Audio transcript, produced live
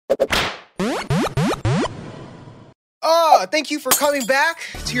Thank you for coming back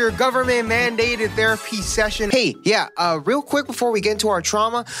to your government-mandated therapy session. Hey, real quick before we get into our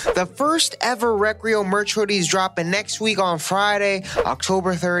trauma, the first ever Recreo merch hoodie is dropping next week on Friday,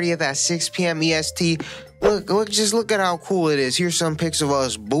 October 30th at 6 p.m. EST. Just look at how cool it is. Here's some pics of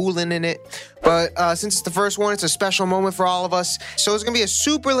us booling in it. But since it's the first one, it's a special moment for all of us. So it's going to be a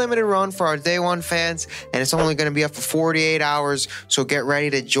super limited run for our day one fans, and it's only going to be up for 48 hours. So get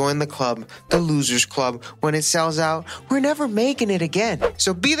ready to join the club, the Losers Club. When it sells out, we're never making it again.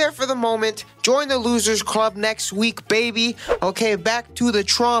 So be there for the moment. Join the Losers Club next week, baby. Okay, back to the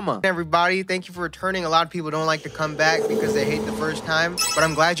trauma. Everybody, thank you for returning. A lot of people don't like to come back because they hate the first time, but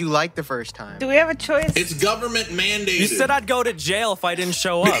I'm glad you liked the first time. Do we have a choice? It's government mandated. You said I'd go to jail if I didn't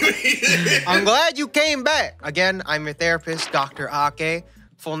show up. I'm glad you came back. Again, I'm your therapist, Dr. Ake.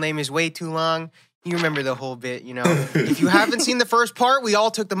 Full name is way too long. You remember the whole bit, you know. If you haven't seen the first part, we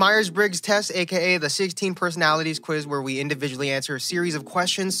all took the Myers-Briggs test, aka the 16 personalities quiz, where we individually answer a series of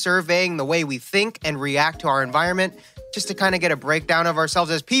questions surveying the way we think and react to our environment, just to kind of get a breakdown of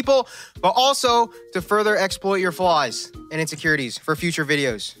ourselves as people, but also to further exploit your flaws and insecurities for future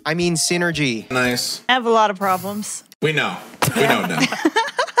videos. I mean synergy. Nice. I have a lot of problems. We know. We know now.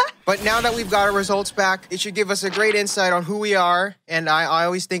 But now that we've got our results back, it should give us a great insight on who we are. And I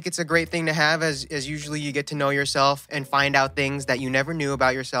always think it's a great thing to have as usually you get to know yourself and find out things that you never knew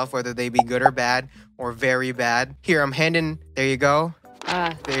about yourself, whether they be good or bad or very bad. Here, I'm handing, there you go.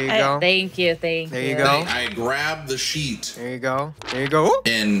 There you go. Thank you. There you go. I grab the sheet. There you go. There you go.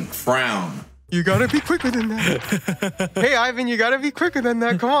 And frown. You gotta be quicker than that. Hey, Ivan, you gotta be quicker than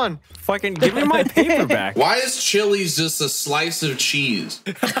that. Come on. Fucking give me my paper back. Why is Chili's just a slice of cheese?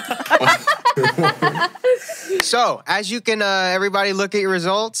 So, as you can, everybody look at your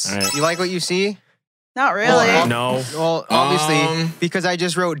results. Right. You like what you see? Not really. No. Well, obviously, because I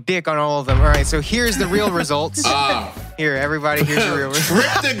just wrote dick on all of them. All right, so here's the real results. Here, everybody, here's the real results.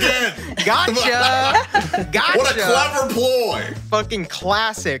 Tripped again. Gotcha. Gotcha. What a clever ploy. Fucking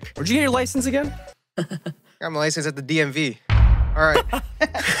classic. Where'd you get your license again? Got my license at the DMV. All right.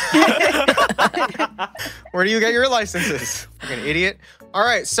 Where do you get your licenses? Fucking idiot. All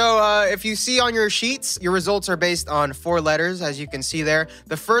right, so if you see on your sheets, your results are based on 4 letters, as you can see there.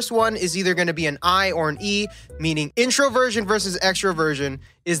 The first one is either going to be an I or an E, meaning introversion versus extroversion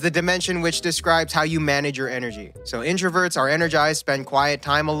is the dimension which describes how you manage your energy. So introverts are energized, spend quiet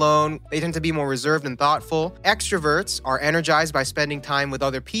time alone. They tend to be more reserved and thoughtful. Extroverts are energized by spending time with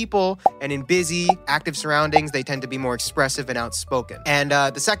other people, and in busy, active surroundings, they tend to be more expressive and outspoken. And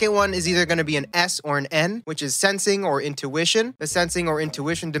the second one is either going to be an S or an N, which is sensing or intuition. The sensing or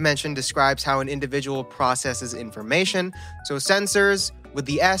intuition dimension describes how an individual processes information. So sensors with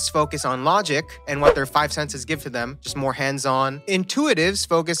the S focus on logic and what their 5 senses give to them, just more hands-on. Intuitives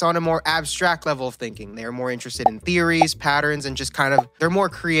focus on a more abstract level of thinking. They are more interested in theories, patterns, and just kind of, they're more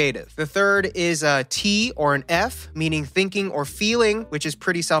creative. The third is a T or an F, meaning thinking or feeling, which is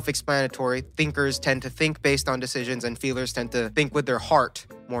pretty self-explanatory. Thinkers tend to think based on decisions, and feelers tend to think with their heart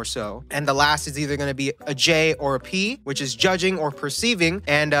more so. And the last is either going to be a J or a P, which is judging or perceiving.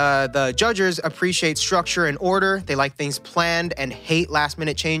 And the judgers appreciate structure and order. They like things planned and hate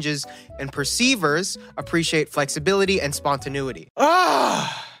last-minute changes. And perceivers appreciate flexibility and spontaneity.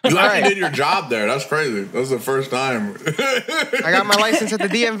 You actually did your job there. That's crazy. That was the first time. I got my license at the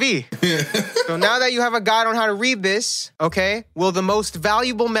DMV. So now that you have a guide on how to read this, okay, will the most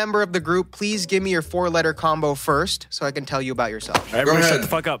valuable member of the group please give me your 4-letter combo first so I can tell you about yourself? All right, everybody shut the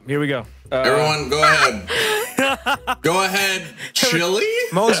fuck up. Here we go. Everyone, go ahead. Go ahead, Chili.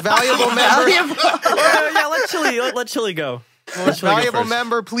 Most valuable member. Let Chili go. Most valuable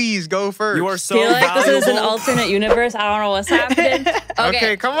member, please go first. You are so feel like valuable. this is an alternate universe. I don't know what's happening.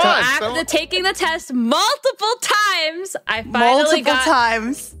 Okay, come on. So after taking the test multiple times, I finally got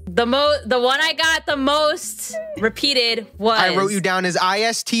times. the one I got the most repeated was. I wrote you down as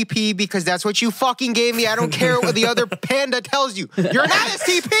ISTP because that's what you fucking gave me. I don't care what the other panda tells you. You're an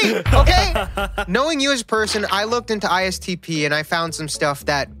ISTP, okay? Knowing you as a person, I looked into ISTP and I found some stuff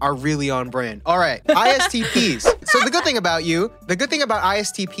that are really on brand. All right, ISTPs. So the good thing about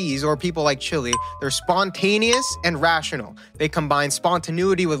ISTPs, or people like Chili, they're spontaneous and rational. They combine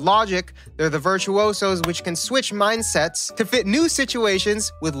spontaneity with logic. They're the virtuosos which can switch mindsets to fit new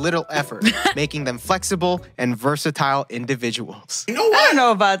situations with little effort, making them flexible and versatile individuals. You know what? I don't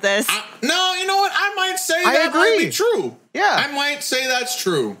know about this. No, you know what? I might say I that agree. might be true. Yeah. I might say that's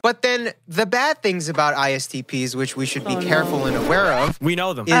true. But then the bad things about ISTPs, which we should be careful and aware of, We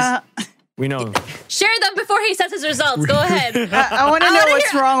know them. is We know. Share them before he says his results. Go ahead. I want to know wanna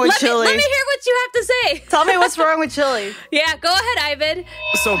what's hear- wrong with Chili. Let me hear what you have to say. Tell me what's wrong with Chili. Yeah, go ahead, Ivan.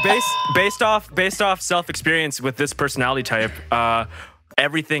 So based off self-experience with this personality type,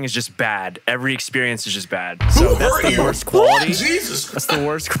 everything is just bad. Every experience is just bad. So Who that's hurt the you? worst quality. Jesus. That's the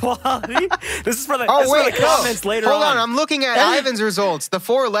worst quality. This is for the, Oh, this is for wait. the comments later Hold on. on. I'm looking at Ivan's results. The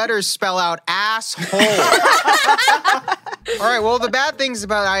 4 letters spell out asshole. All right. Well, the bad things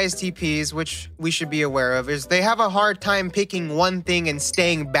about ISTPs, which we should be aware of, is they have a hard time picking one thing and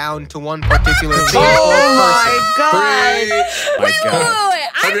staying bound to one particular thing. Oh my god. My God. Wait.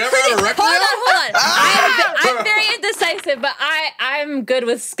 Have you ever had a rectal? Hold on. I'm very indecisive, but I'm good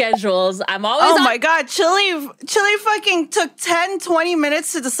with schedules. I'm always Oh on. my god, Chili fucking took 10, 20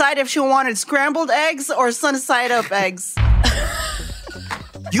 minutes to decide if she wanted scrambled eggs or sun side up eggs.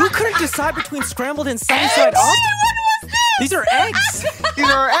 You couldn't decide between scrambled and sunny side up? These are eggs. These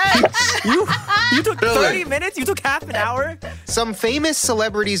are eggs. You took Really? 30 minutes? You took half an hour? Some famous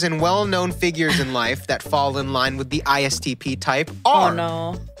celebrities and well-known figures in life that fall in line with the ISTP type are Oh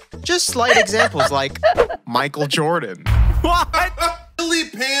no. just slight examples like Michael Jordan. What? Billy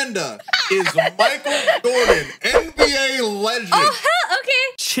Panda is Michael Jordan, NBA legend. Oh hell, okay.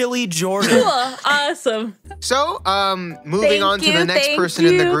 Chili Jordan. Cool. Awesome. So, moving Thank on to you, the next thank person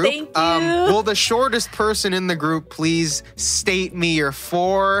in the you, group. thank you. Will the shortest person in the group please state me your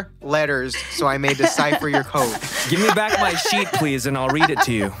 4 letters so I may decipher your code? Give me back my sheet, please, and I'll read it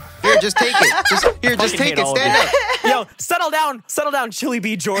to you. Here, just take it. Just Fucking take hate it. all of Stand you. up. Yo, settle down, Chili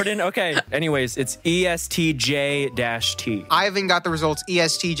B. Jordan. Okay. Anyways, it's ESTJ-T. Ivan got the results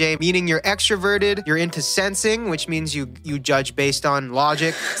ESTJ, meaning you're extroverted, you're into sensing, which means you judge based on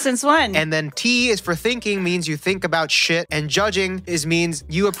logic. Since when? And then T is for thinking, means you think about shit. And judging means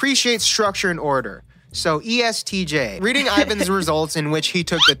you appreciate structure and order. So ESTJ. Reading Ivan's results in which he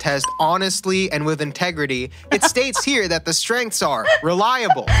took the test honestly and with integrity, it states here that the strengths are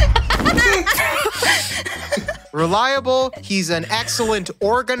reliable. Reliable, he's an excellent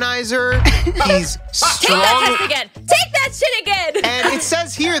organizer, he's Take that strong. test again. Take that shit again. And it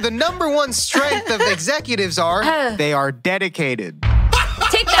says here the number 1 strength of executives are they are dedicated.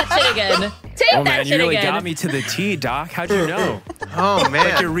 Take that shit again. Take Oh, that man, you shit really again. got me to the T, Doc. How'd you know? Oh man.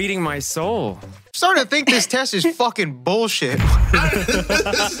 Like you're reading my soul. Starting to think this test is fucking bullshit.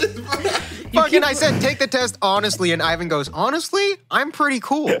 Fucking, I said take the test honestly, and Ivan goes, honestly, I'm pretty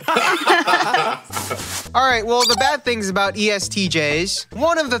cool. All right, well, the bad things about ESTJs,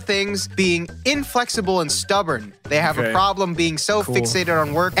 one of the things being inflexible and stubborn. They have a Okay. problem being so Cool. fixated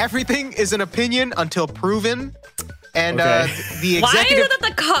on work. Everything is an opinion until proven. And Okay. the Why is executive... it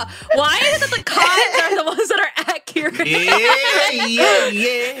that the Why is it that the cons are the ones that are accurate?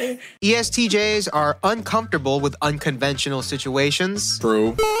 yeah. ESTJs are uncomfortable with unconventional situations.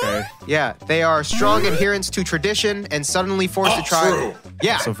 True. Okay. Yeah, they are strong adherents to tradition and suddenly forced to try. True.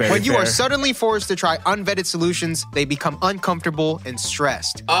 Yeah, So very when you are fair. suddenly forced to try unvetted solutions, they become uncomfortable and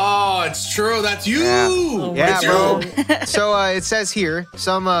stressed. Oh, it's true. That's you. Yeah, It's bro. you. So it says here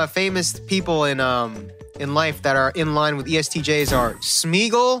some famous people in life that are in line with ESTJs are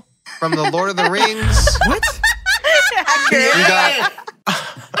Smeagol from the Lord of the Rings. What?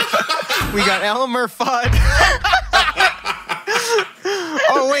 We got Elmer Fudd.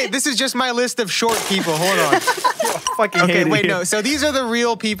 Oh wait, this is just my list of short people. Hold on. Fucking Okay, hate wait, it. no. So these are the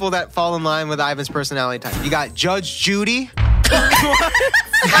real people that fall in line with Ivan's personality type. You got Judge Judy.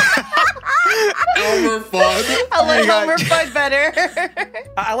 Elmer Fudd. I like you got- Homer Fudd better.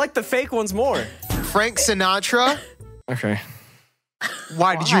 I like the fake ones more. Frank Sinatra. Okay.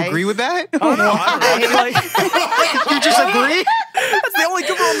 Why? Did you Why? agree with that? I don't know. Like, You just agree? that's the only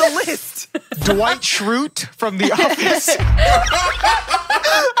good one on the list. Dwight Schrute from The Office.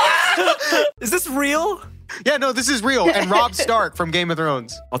 Is this real? Yeah, no, this is real. And Rob Stark from Game of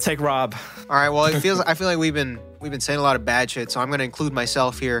Thrones. I'll take Rob. All right, well, I feel like we've been saying a lot of bad shit, so I'm gonna include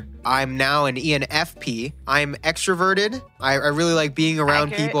myself here. I'm now an ENFP. I'm extroverted. I really like being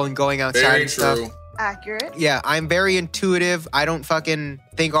around Accurate. people and going outside Very and stuff. true. Accurate. Yeah, I'm very intuitive. I don't fucking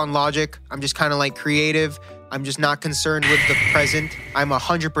think on logic. I'm just kind of like creative. I'm just not concerned with the present. I'm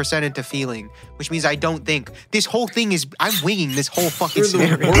 100% into feeling, which means I don't think. This whole thing is, I'm winging this whole fucking You're the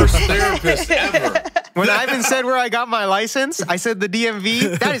scenario. worst therapist ever. When Ivan said where I got my license, I said the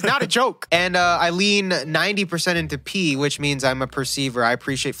DMV. That is not a joke. And I lean 90% into P, which means I'm a perceiver. I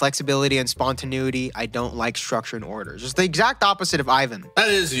appreciate flexibility and spontaneity. I don't like structure and order. Just the exact opposite of Ivan. That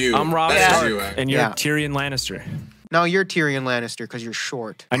is you. I'm Rob That is Stark, you, Act. and you're Yeah. Tyrion Lannister. No, you're Tyrion Lannister because you're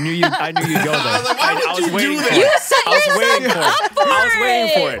short. I knew you'd go there. I was like, why would you waiting do for that? it. You set yourself up for I was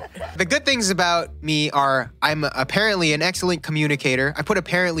waiting for it. The good things about me are I'm apparently an excellent communicator. I put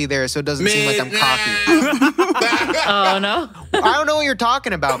apparently there so it doesn't seem like I'm cocky. Oh no. I don't know what you're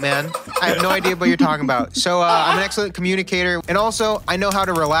talking about, man. I have no idea what you're talking about. So I'm an excellent communicator. And also, I know how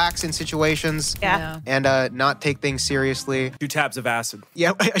to relax in situations Yeah. and not take things seriously. 2 tabs of acid.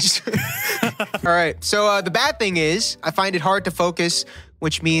 Yeah, I just... All right. So the bad thing is I find it hard to focus,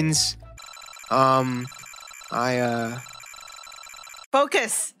 which means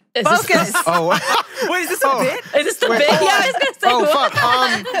Focus. Is this- Focus. Oh, Wait, is this a bit? Is this the Wait, bit? oh. Yeah, I was gonna say. oh what?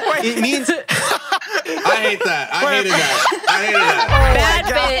 fuck. It means... I hate that. I hated that. Bad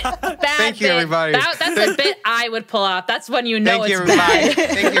bit. Bad Thank you, bit. everybody. That's a bit I would pull off. That's when you know Thank you, it's everybody. bad.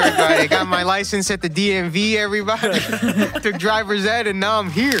 Thank you, everybody. I got my license at the DMV, everybody. Took driver's ed, and now I'm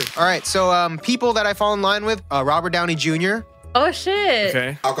here. All right, so people that I fall in line with, Robert Downey Jr., Oh shit.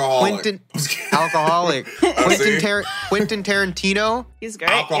 Okay. Alcoholic. Quentin, alcoholic, Quentin Tarantino, He's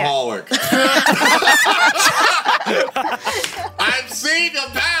great. Alcoholic. I've seen a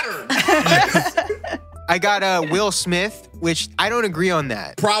pattern. I got Will Smith, which I don't agree on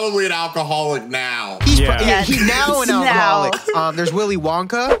that. Probably an alcoholic now. He's Yeah. he's now an Now. alcoholic. There's Willy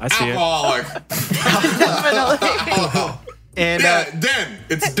Wonka, I see it. Alcoholic. and Yeah, Den.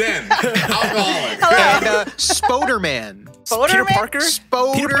 It's Den. Alcoholic. Spoderman. Peter Parker? Peter Parker's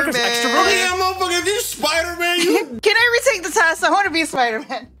Spoderman. extra Oh, yeah, motherfucker, if you Spider-Man, you... Can I retake the test? I want to be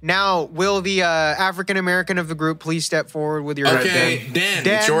Spider-Man. Now, will the African American of the group please step forward with your Okay, Den,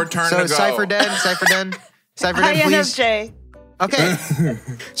 it's your turn so to go. Cypher Den, please. INFJ. Okay.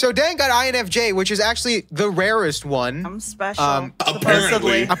 So Dan got INFJ, which is actually the rarest one. I'm special.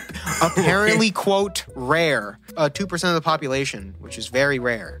 Apparently. Apparently, quote, rare. 2% of the population, which is very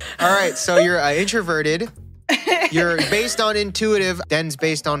rare. All right, so you're introverted. You're based on intuitive. Den's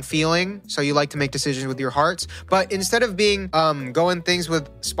based on feeling. So you like to make decisions with your hearts. But instead of being going things with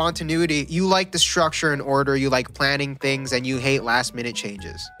spontaneity, you like the structure and order. You like planning things, and you hate last minute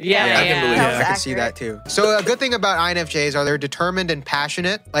changes. Yeah, I can believe That was I can see that too. So a good thing about INFJs are they're determined and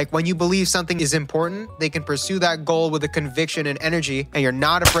passionate. Like when you believe something is important, they can pursue that goal with a conviction and energy, and you're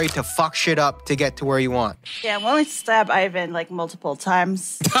not afraid to fuck shit up to get to where you want. Yeah, I'm willing to stab Ivan like multiple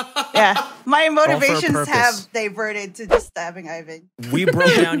times. Yeah. My motivations purpose. have diverted to just stabbing Ivan. We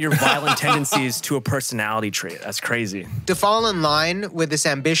broke down your violent tendencies to a personality trait. That's crazy. To fall in line with this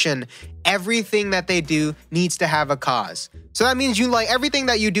ambition, everything that they do needs to have a cause. So that means everything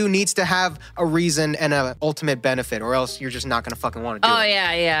that you do needs to have a reason and an ultimate benefit, or else you're just not gonna fucking want to do Oh it. yeah.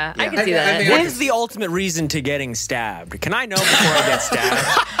 I Yeah. can see I that. think What is the ultimate reason to getting stabbed? Can I know before I get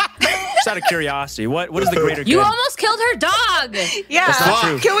stabbed? Just out of curiosity, what is the greater You good? almost killed her dog. Yeah. not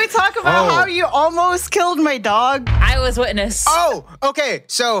true. Can we talk about Oh. how you almost killed my dog? I was witness. Oh, okay.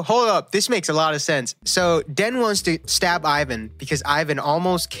 So hold up. This makes a lot of sense. So Den wants to stab Ivan because Ivan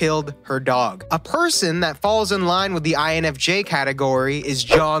almost killed her dog. A person that falls in line with the INFJ category is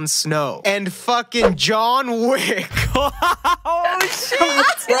Jon Snow and fucking John Wick. Oh shit!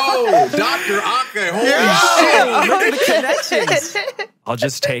 Bro, Dr. Ake, holy Yeah. shit. Look at the connections. I'll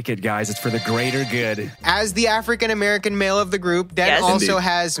just take it, guys. It's for the greater good. As the African American male of the group, Den Yes. also Indeed.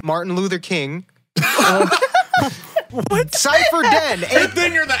 has Martin Luther King. What? Cypher Den. Good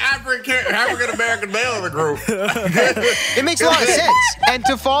thing you're the African-American male of the group. It makes a lot of sense. And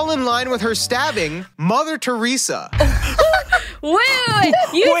to fall in line with her stabbing, Mother Teresa. Wait.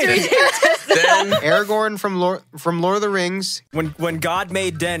 You Wait. Then Aragorn from Lord of the Rings. When God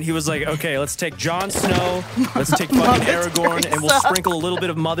made Den, he was like, okay, let's take Jon Snow, let's take fucking Aragorn, and we'll sprinkle a little bit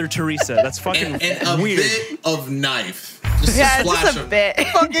of Mother Teresa. That's fucking and a weird. bit of knife. Just Yeah, a splash just a of bit.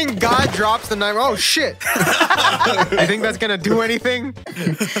 Fucking God drops the knife. Oh shit! I think that's gonna do anything.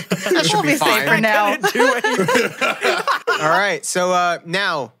 That should We'll be fine. safe for now. All right. So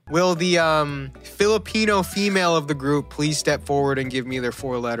now, will the Filipino female of the group please step forward and give me their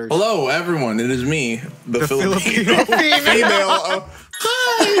 4 letters? Hello, everyone. It is me, the Filipino Filipino female. female.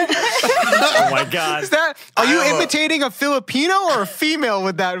 Oh my god. Is that? Are you I am a- imitating a Filipino or a female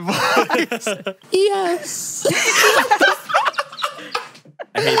with that voice? Yes.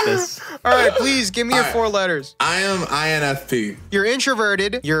 I hate this. All right, please give me your All right. 4 letters. I am INFP. You're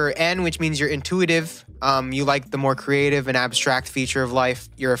introverted. You're N, which means you're intuitive. You like the more creative and abstract feature of life.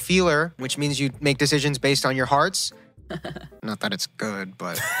 You're a feeler, which means you make decisions based on your hearts. Not that it's good,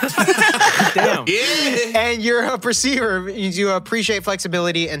 but. Damn. Yeah. And you're a perceiver. You appreciate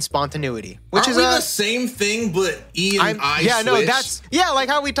flexibility and spontaneity, which Aren't is we the same thing, but E and I switch? that's like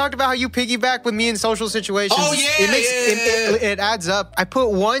how we talked about how you piggyback with me in social situations. Oh, yeah, it adds up. I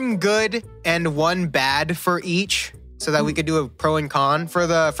put 1 good and 1 bad for each. so that we could do a pro and con.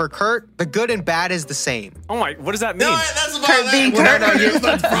 For Kurt, the good and bad is the same. Oh my, what does that mean? No, that's about Kurt being that.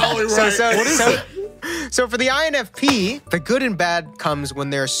 That's probably right. So for the INFP, the good and bad comes when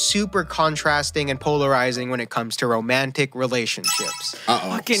they're super contrasting and polarizing when it comes to romantic relationships.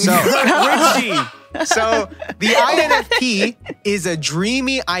 Fucking So- Richie. So the INFP is a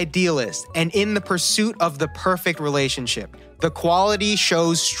dreamy idealist and in the pursuit of the perfect relationship. The quality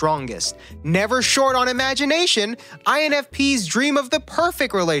shows strongest. Never short on imagination, INFPs dream of the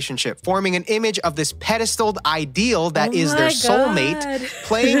perfect relationship, forming an image of this pedestaled ideal that is their soulmate,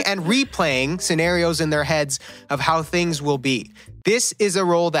 playing and replaying scenarios in their heads of how things will be. This is a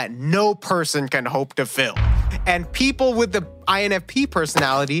role that no person can hope to fill. And people with the INFP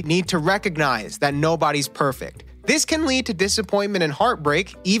personality need to recognize that nobody's perfect. This can lead to disappointment and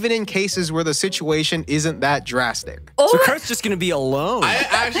heartbreak, even in cases where the situation isn't that drastic. So Kurt's just gonna be alone. I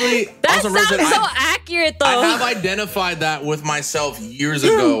actually That also sounds so accurate, though. I have identified that with myself years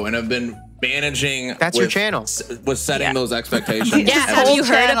ago and have been managing. That's your channel. With setting those expectations. yeah, have whole you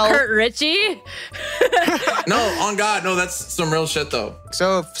heard channel. of Kurt Ritchie? No, on God, no, that's some real shit though.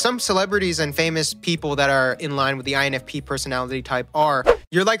 So some celebrities and famous people that are in line with the INFP personality type are,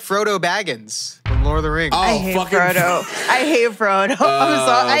 you're like Frodo Baggins from Lord of the Rings. Oh, I hate fucking Frodo. I hate Frodo. I'm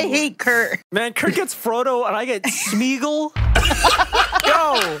sorry. I hate Kurt. Man, Kurt gets Frodo and I get Smeagol. Yo,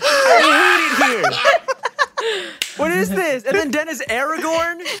 I hate it here. What is this? And then Dennis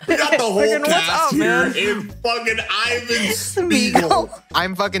Aragorn? We got the whole Fucking what's cast up, here man? in fucking Ivan Smeagol. Spiegel.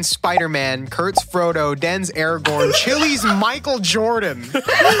 I'm fucking Spider-Man, Kurt's Frodo, Den's Aragorn, Chili's Michael Jordan,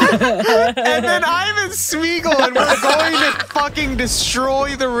 and then Ivan Smeagol, and we're going to fucking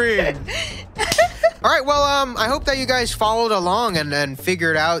destroy the ring. All right, well, I hope that you guys followed along and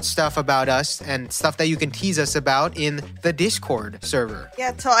figured out stuff about us and stuff that you can tease us about in the Discord server.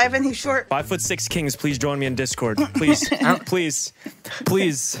 Yeah, tell Ivan he's short. 5'6" Kings, please join me in Discord. Please. Please.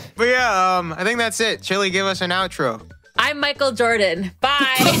 Please. But yeah, I think that's it. Chili, give us an outro. I'm Michael Jordan.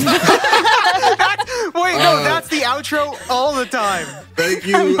 Bye. Wait, no, that's the outro all the time. Thank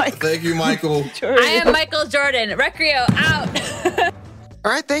you. Thank you, Michael. I am Michael Jordan. Recreo out.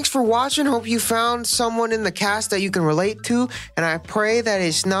 All right, thanks for watching. Hope you found someone in the cast that you can relate to, and I pray that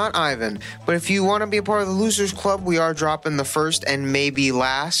it's not Ivan. But if you want to be a part of the Losers Club, we are dropping the first and maybe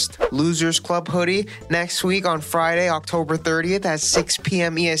last Losers Club hoodie next week on Friday, October 30th at 6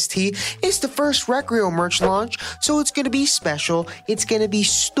 p.m. EST. It's the first Recreo merch launch, so it's going to be special. It's going to be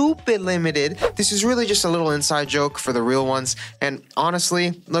stupid limited. This is really just a little inside joke for the real ones, and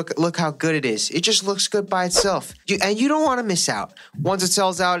honestly, look how good it is. It just looks good by itself, and you don't want to miss out. Once it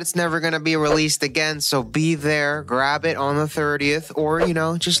sells out, it's never going to be released again, so be there, grab it on the 30th, or,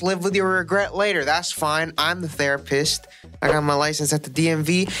 just live with your regret later. That's fine. I'm the therapist. I got my license at the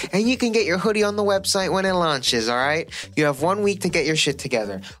DMV, and you can get your hoodie on the website when it launches, all right? You have 1 week to get your shit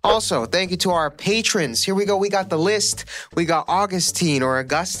together. Also, thank you to our patrons. Here we go. We got the list. We got Augustine, Jordan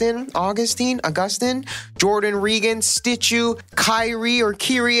Regan, Stitchu, Kyrie or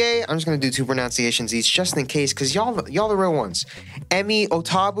Kyrie. I'm just going to do 2 pronunciations each just in case, because y'all the real ones. Emmy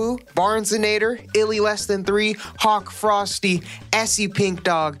Otabu, Barnesinator, Illy Less Than 3, Hawk Frosty, Essie Pink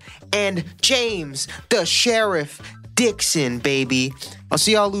Dog, and James the Sheriff Dixon, baby. I'll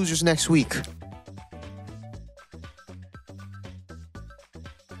see y'all losers next week.